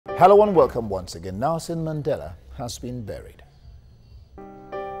Hello and welcome once again. Nelson Mandela has been buried.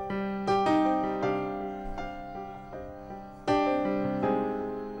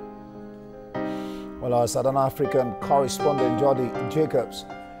 Well, our Southern African correspondent President Jacobs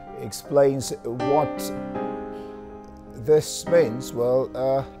explains what this means. Well,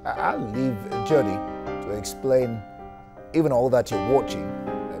 I'll leave Jody to explain even all that you're watching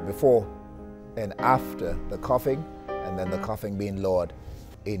before and after the coffin, and then the coffin being lowered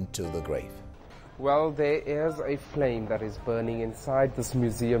into the grave. Well, there is a flame that is burning inside this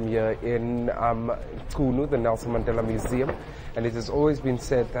museum here in Qunu, the Nelson Mandela Museum, and it has always been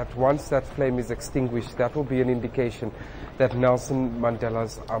said that once that flame is extinguished, that will be an indication that Nelson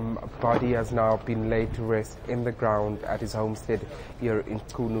Mandela's body has now been laid to rest in the ground at his homestead here in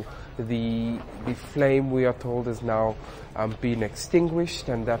Qunu. The flame, we are told, is now been extinguished,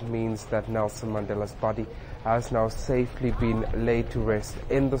 and that means that Nelson Mandela's body has now safely been laid to rest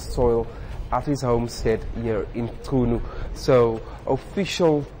in the soil at his homestead here in Qunu. So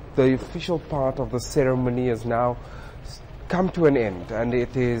the official part of the ceremony has now come to an end, and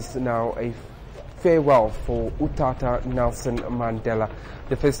it is now a farewell for Utata Nelson Mandela.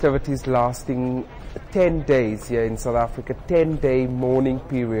 The festivities lasting 10 days here in South Africa, 10-day mourning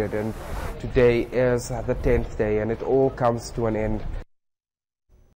period, and today is the 10th day, and it all comes to an end.